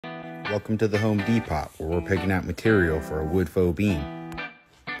Welcome to the Home Depot, where we're picking out material for a wood faux beam.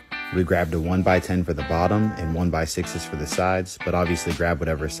 We grabbed a 1x10 for the bottom and 1x6s for the sides, but obviously grab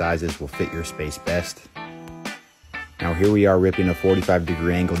whatever sizes will fit your space best. Now here we are ripping a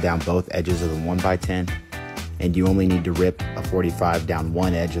 45-degree angle down both edges of the 1x10, and you only need to rip a 45 down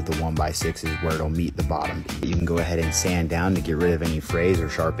one edge of the 1x6s where it'll meet the bottom. You can go ahead and sand down to get rid of any frays or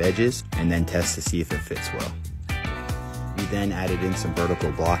sharp edges, and then test to see if it fits well. We then added in some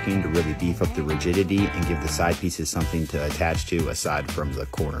vertical blocking to really beef up the rigidity and give the side pieces something to attach to aside from the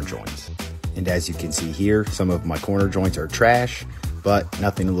corner joints. And as you can see here, some of my corner joints are trash, but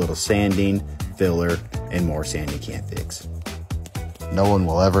nothing a little sanding, filler, and more sand you can't fix. No one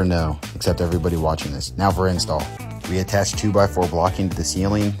will ever know, except everybody watching this. Now for install. We attached 2x4 blocking to the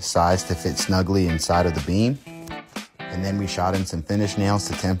ceiling, sized to fit snugly inside of the beam. And then we shot in some finish nails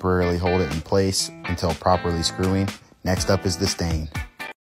to temporarily hold it in place until properly screwing. Next up is the stain.